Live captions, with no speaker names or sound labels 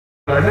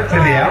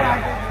चलिए आप,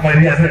 मैं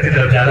रियासत की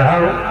तरफ जा रहा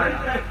हूँ।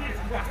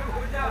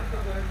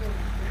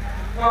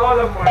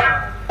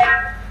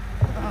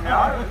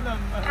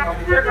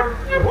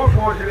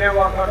 सोच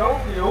लेवा करो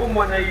यूं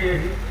मनाइए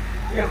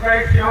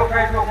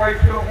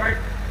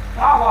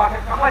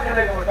कहाँ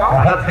चलेगा बताओ?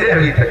 कहाँ थे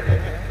अभी तक?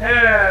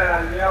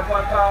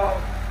 बताओ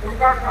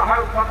तुमका कहा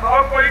बताओ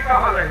कोई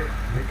कहाँ रहे?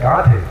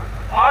 कहाँ थे?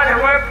 आज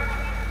हमें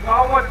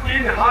गाँव में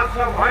 3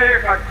 हादसा भय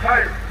एक अच्छा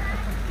है।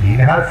 3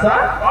 हादसा?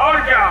 और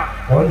क्या?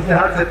 कौन से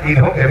हादसे 3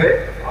 हो गए?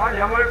 आज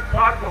हमारे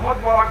साथ बहुत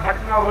बड़ा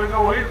घटना होगा,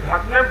 वही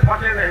घटने में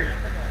फंसे नहीं।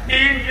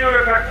 3 जीव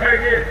इकट्ठे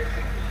के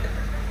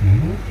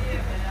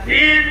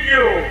 3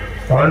 जीव।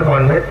 कौन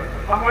कौन है?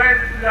 हमारे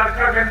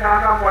लड़का के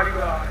नाना मर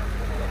गया।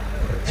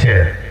 अच्छा।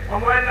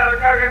 हमारे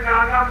लड़का के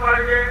नाना मर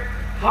गए,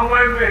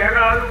 हमारे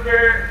मेहरारू के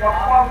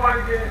पप्पा मर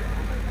गए,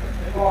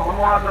 तो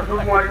हमारा ससुर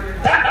मर गए।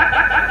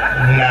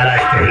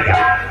 नाराज कहेगा।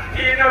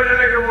 3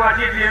 जने के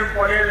माची दिए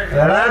पड़े रहे।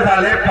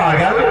 साले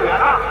पागल,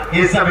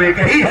 ये सब एक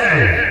ही है।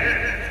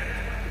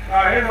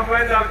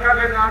 हमारे लड़का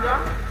के नाना,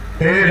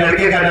 तेरे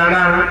लड़के का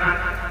नाना,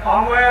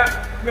 हमारे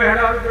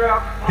मेहरारू के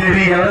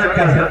तेरी औरत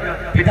का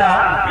पिता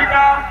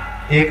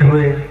एक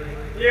हुए,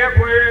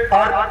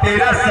 और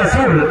तेरा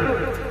ससुर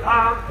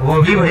वो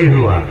भी वही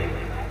हुआ।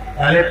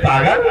 अरे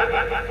पागल,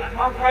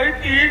 हम कहीं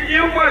 3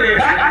 जीव मरे।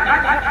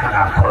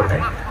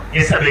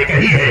 ये सब एक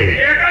ही है।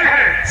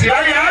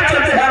 सिवाय आज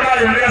चलते हैं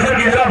हमारे रियासत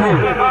की तरफ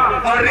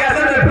और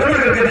रियासत में भ्रमण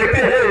करके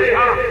देखते हैं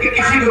कि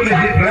किसी को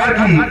किसी प्रकार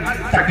की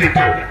तकलीफ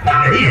तो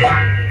नहीं है।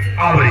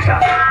 आओ मेरे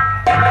साथ।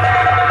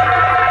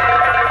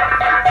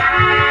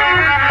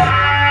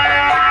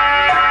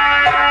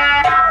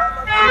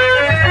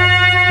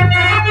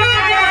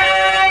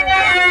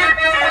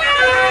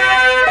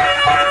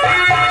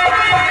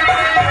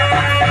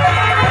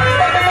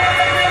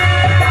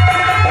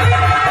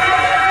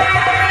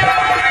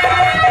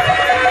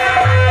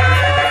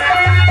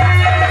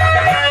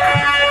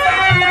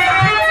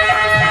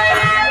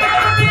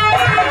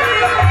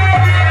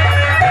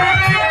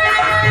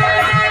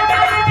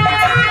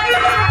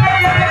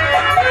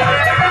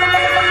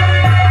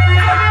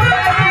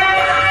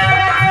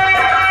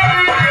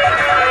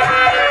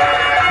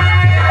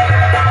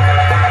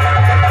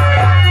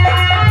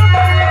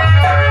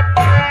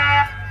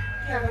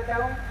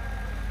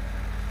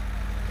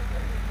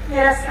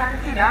 मेरा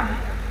शांति नाम है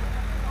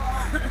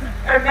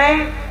और मैं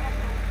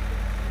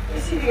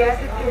इसी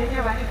रियासत की रहने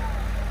वाली हूँ।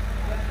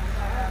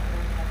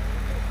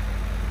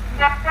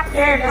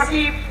 मेरे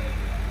नसीब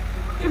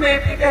कि मेरे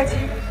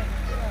पिताजी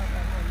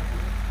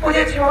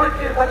मुझे छोड़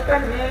के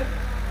बचपन में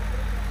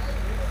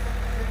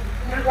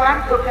भगवान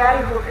को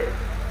प्यारे हो गए।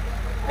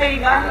 मेरी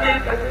माँ ने मेरी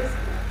परवरिश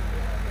की।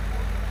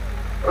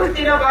 कुछ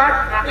दिनों बाद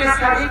मेरी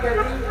शादी कर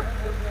दी,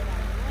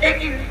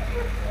 लेकिन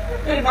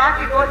मेरी माँ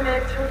की गोद में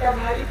एक छोटा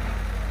भाई था।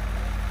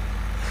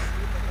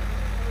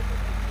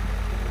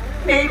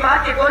 मेरी माँ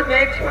की गोद में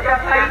एक छोटा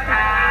भाई था,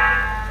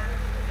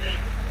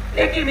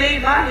 लेकिन मेरी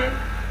माँ ने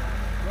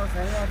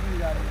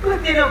कुछ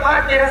दिनों बाद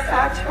मेरा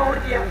साथ छोड़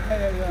दिया।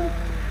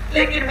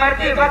 लेकिन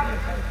मरते वक्त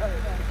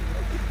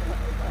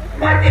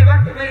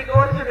मेरी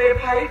गोद में मेरे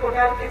भाई को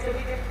डाल के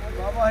चली गई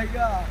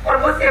और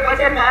मुझसे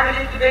वचन मांग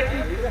ली कि बेटी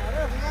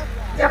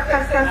जब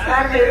तक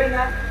संसार में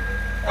रहना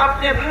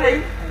अपने भाई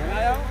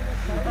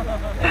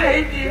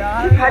की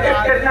हिफाजत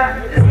करना,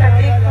 इसका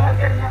देखभाल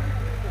करना,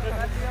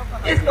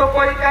 इसको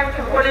कोई कंठ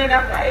बोले ना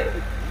पाए।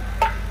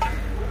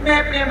 मैं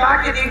अपने माँ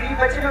के दी हुई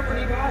वचनों को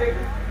निभा रही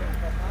हूँ।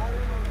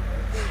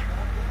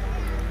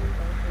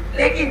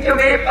 लेकिन जो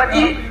मेरे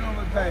पति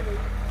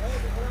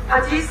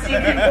अजीत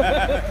सिंह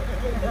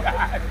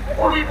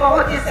वो भी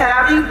बहुत ही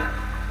शराबी,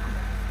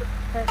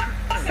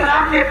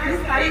 शराब में अपनी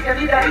सारी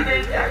जमींदारी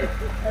बेच जाए,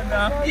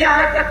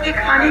 यहाँ तक कि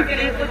खाने के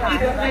लिए कुछ भी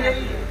घर में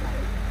नहीं है।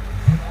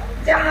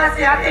 जहाँ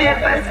से आते हैं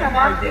पैसा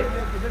मांगते,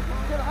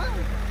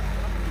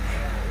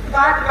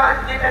 बात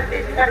में करते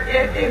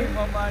रहते।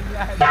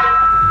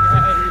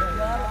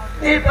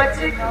 मेरे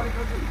बच्चे को,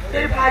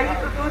 मेरे भाई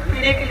को दूध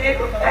पीने के लिए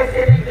कुछ पैसे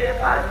नहीं मेरे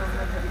पास।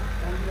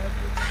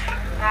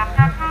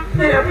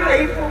 मेरा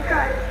भाई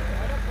भूखा है।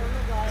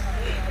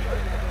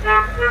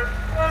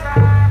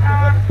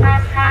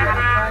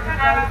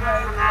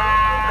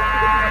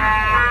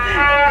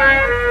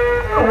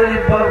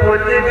 बहुत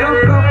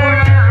दुख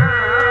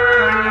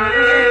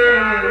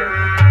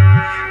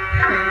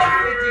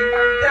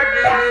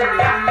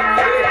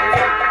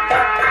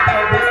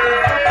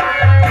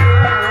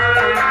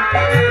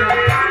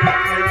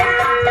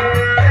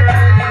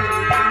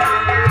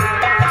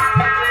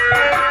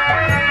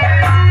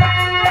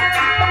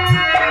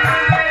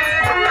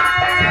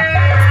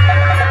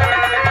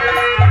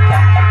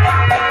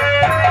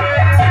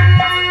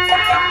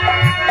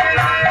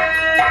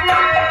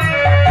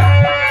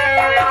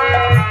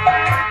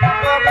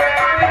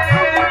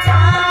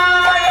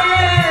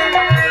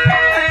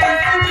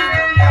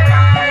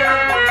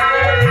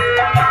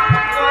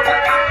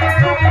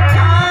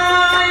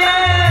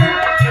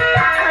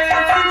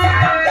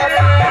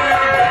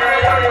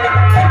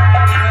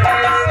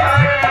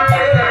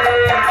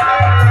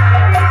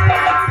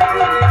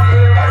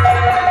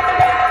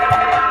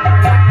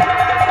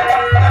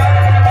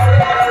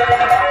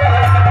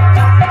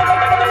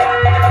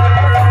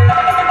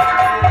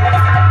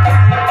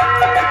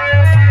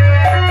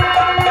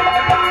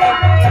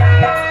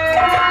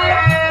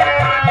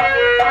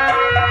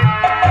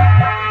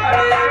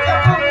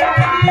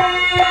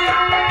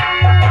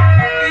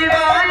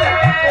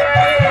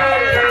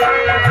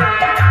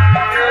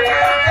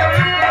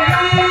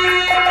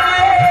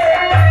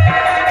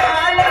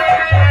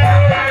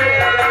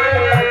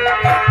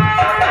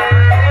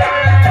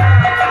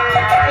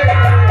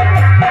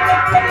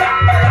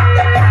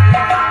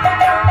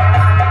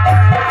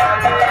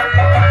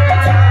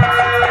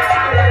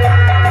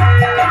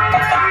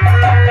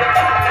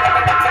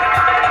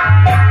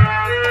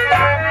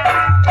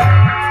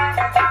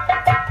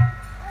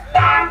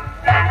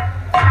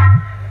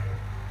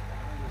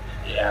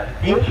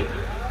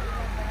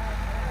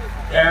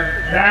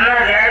गाना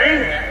गा रही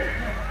है?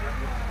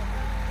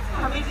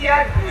 स्वामी जी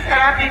आज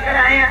शराब पीकर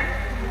आए हैं।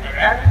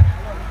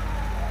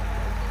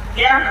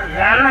 क्या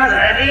गाना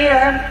गा रही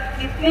है?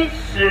 कितनी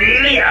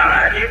सुरीली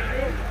आवाज है।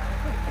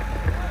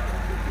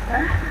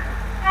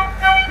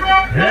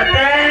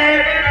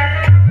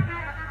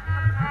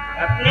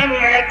 अपने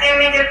मायके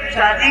में जब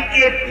शादी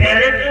के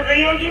पहले तो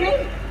गई होगी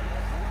नहीं,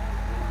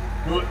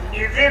 तो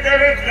इसी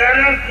तरह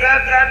गाना क्या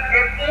गा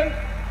करके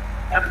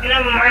अपने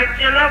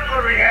मायके को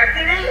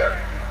रिझाती रही हो।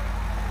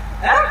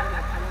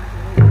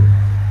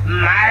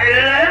 My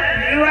love,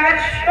 you are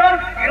so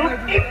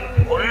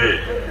beautiful.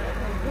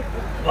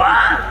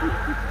 वाह,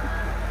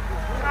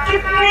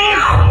 कितनी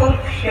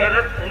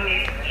खूबसूरत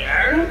मेरी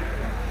जान।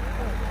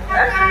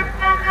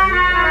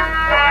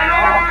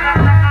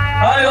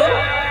 हेलो,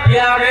 ये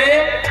आ गए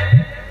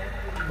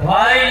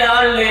भाई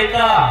लाल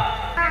नेता।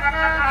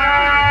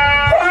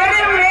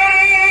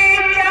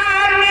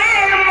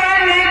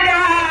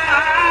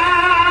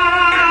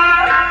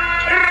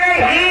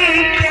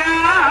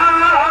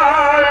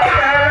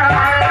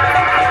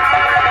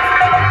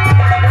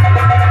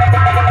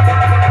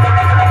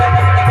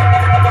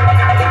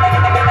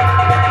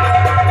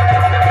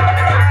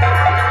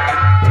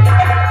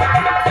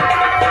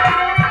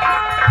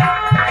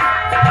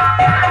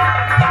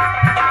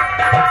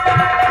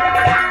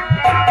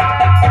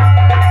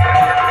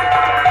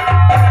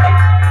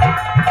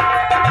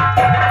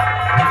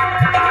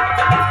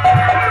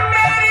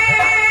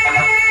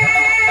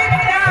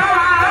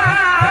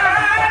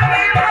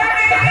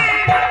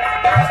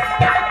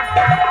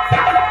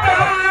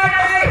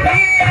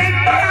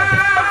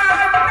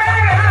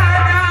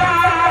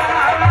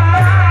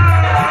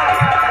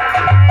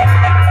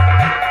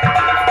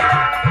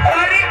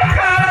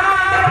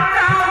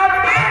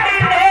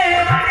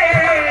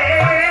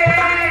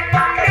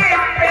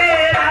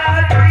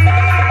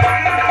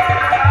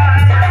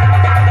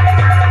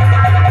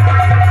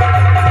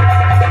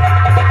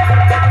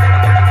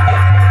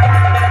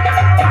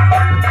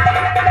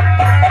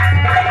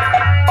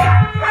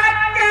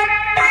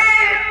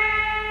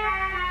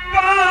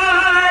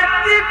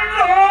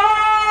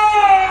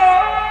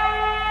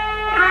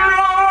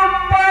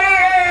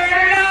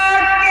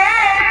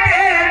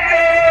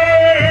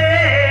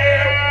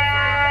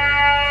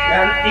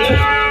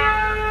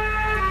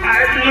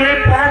 आज मेरे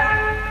पास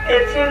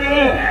पैसे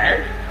नहीं है,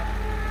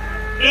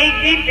 एक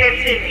भी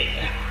पैसे नहीं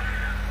है,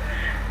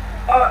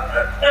 और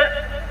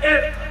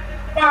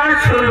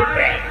 500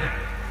 रुपए।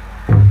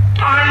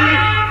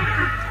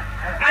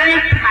 Only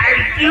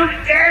 5, you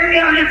gave me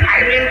only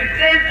 5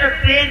 minutes to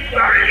pay,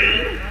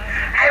 darling.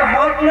 I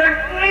hope not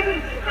doing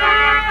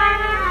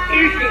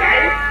is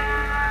yes.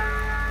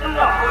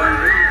 No.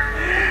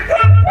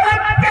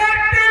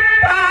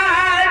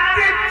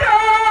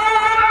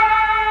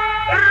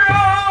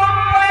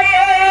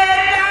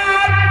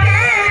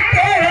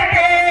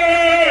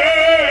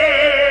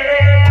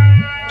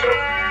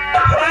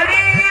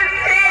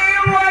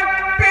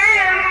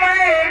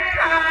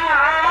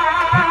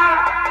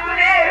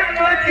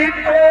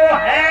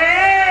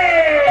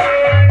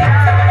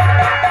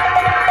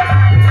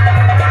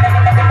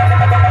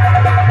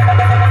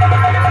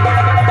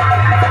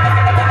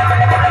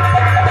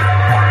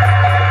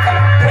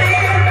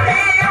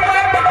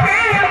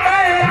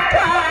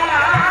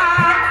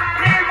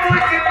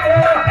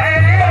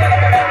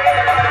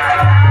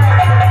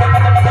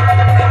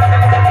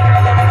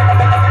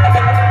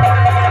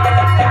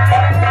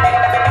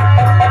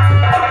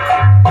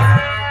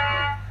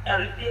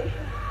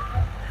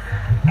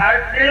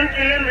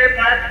 मेरे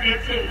पास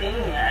पैसे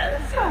नहीं है।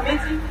 स्वामी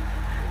जी,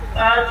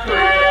 500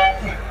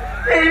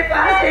 मेरे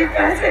पास एक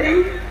पैसे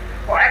नहीं।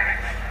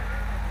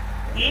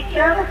 ये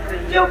क्या बात है?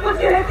 जो कुछ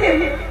रहते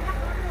हैं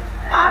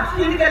आप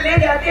छीन कर ले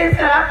जाते हैं,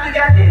 शराब पी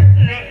जाते हैं।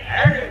 नहीं,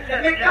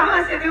 मैं कहाँ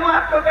से दूँ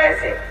आपको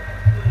पैसे?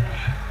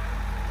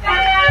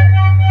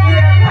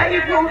 मेरा भाई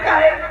भूखा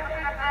है।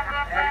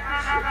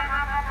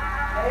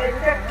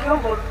 ऐसा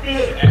क्यों बोलती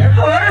है?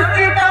 और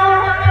सीता हूँ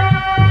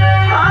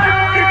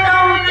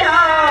क्या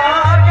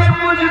कि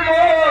मुझको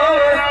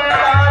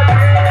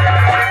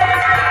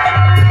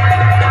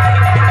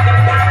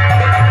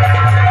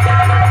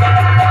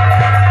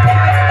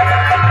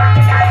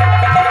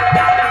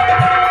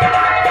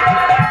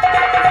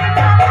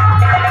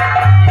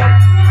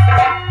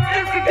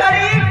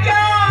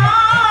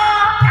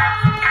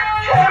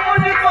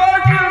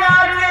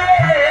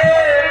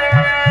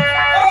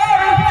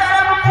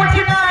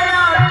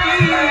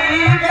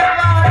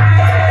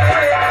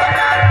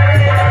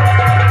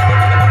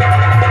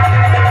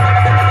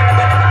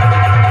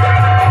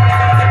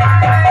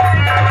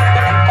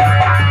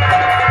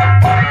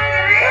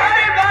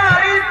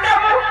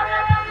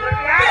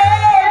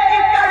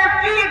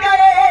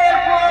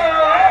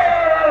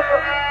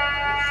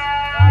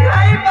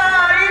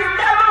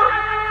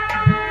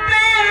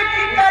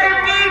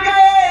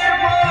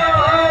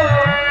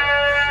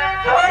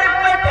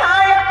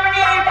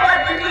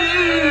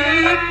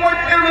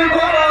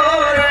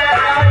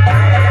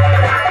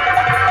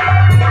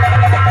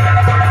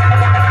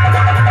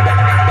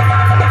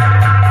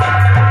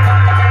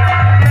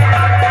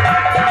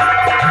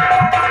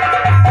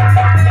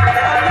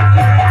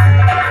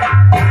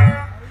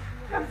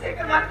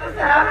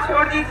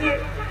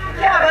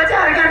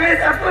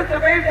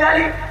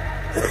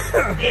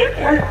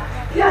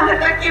यहाँ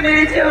तक कि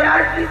मेरे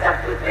जेवरात भी सब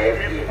कुछ बेच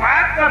दिए।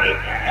 बात का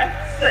बेटा है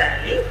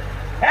साली,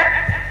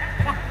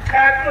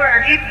 ठाकुर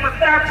अजीत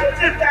प्रताप सिंह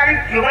से सारी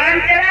जुबान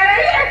चला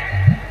रही है,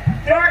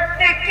 जो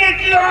टिक्की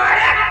की ओर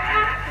है,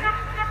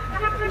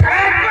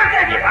 ठाकुर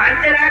से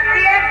जुबान चलाती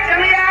है,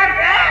 जमींदार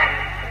है,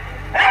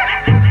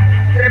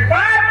 तेरे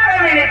बाप का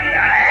मैंने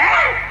क्या है,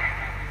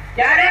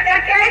 जाने का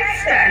क्या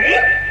साली,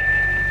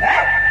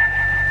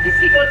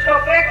 किसी को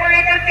छोकरे को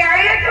लेकर के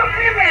आई है,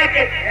 छोकरे में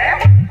आके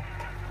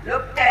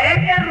लोग दहेज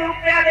में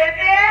रुपया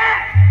देते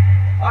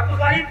हैं और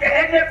तुम्हारी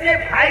दहेज में अपने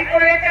भाई को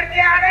लेकर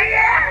के आ रही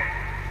है,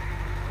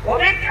 वो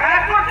भी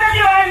ठाकुर से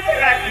जुबान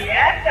चलाती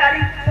है,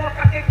 सारी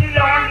पके की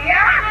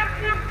लौंडिया।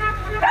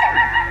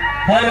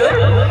 हेलो,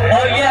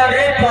 और ये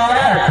आगे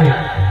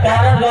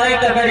पारस भाई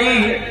ककड़ी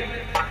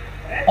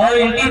और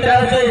इनकी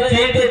तरफ से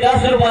चेक के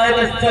 10 रुपए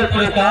का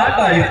पुरस्कार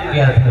पारित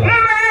किया था।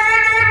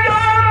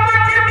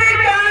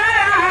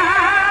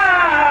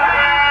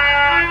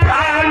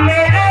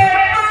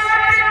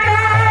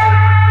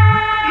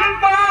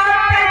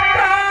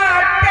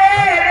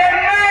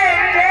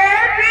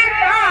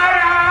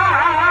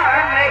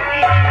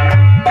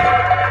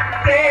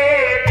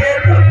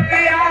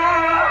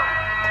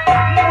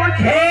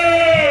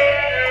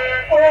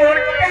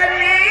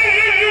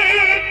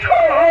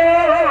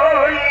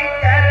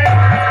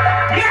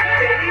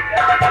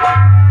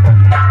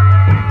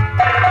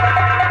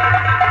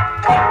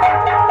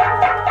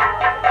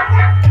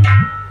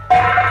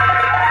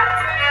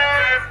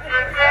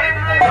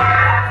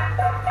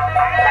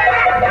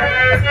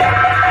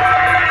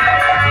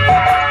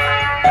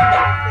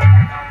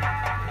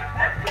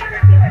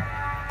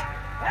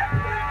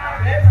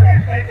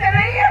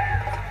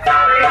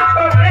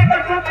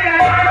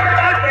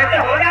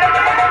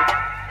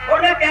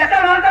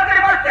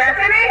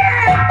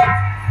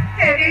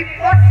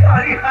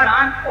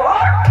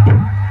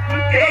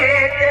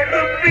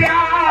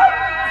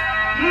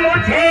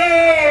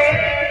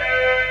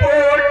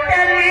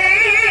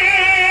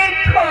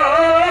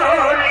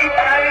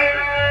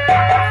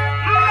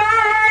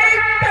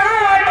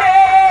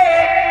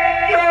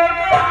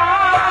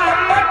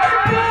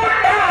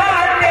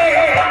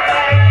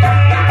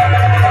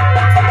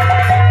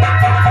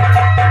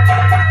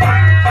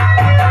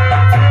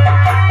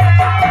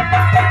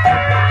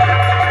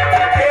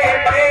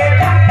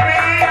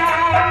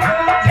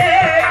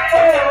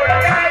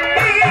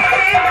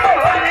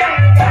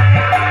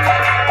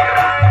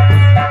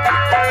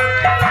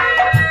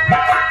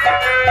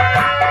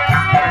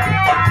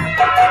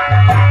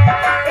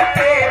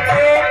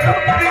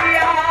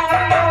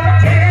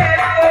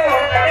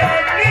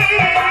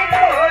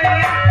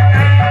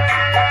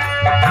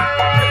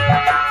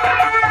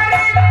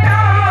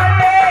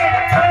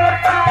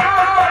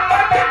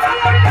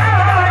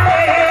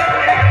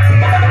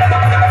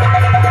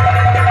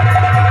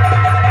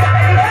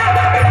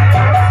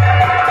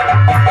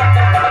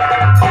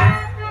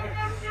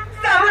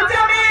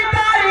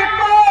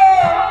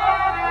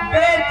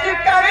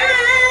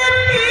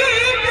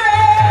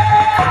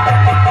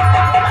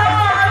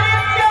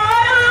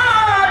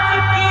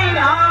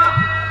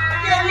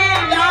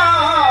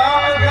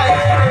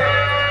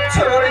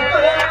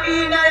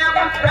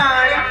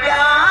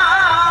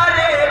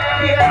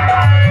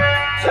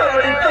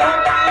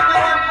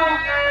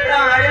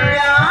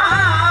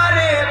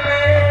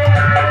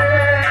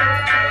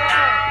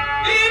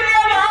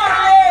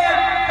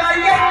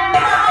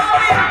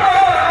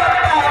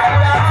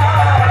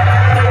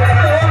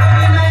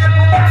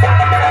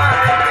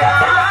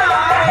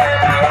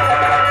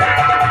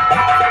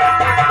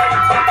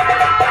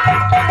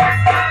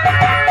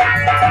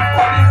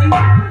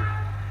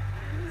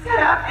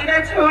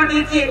 छोड़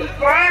दीजिए,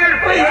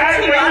 कोई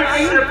अच्छी बात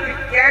नहीं।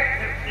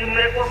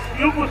 मेरे को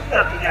क्यों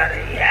गुस्सा दिला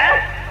रही है?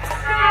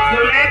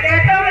 जो मैं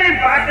कहता हूँ मेरी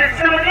बात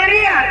समझ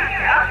नहीं आ रही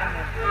क्या?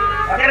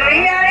 अगर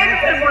नहीं आ रही तो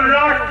मेरे को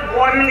लॉस्ट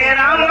वार्निंग दे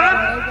रहा हूँ।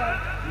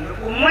 मेरे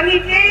को मनी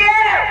चाहिए,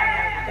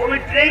 वो भी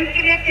ट्रेन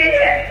के लिए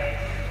चाहिए।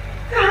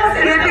 कहाँ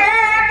से लेते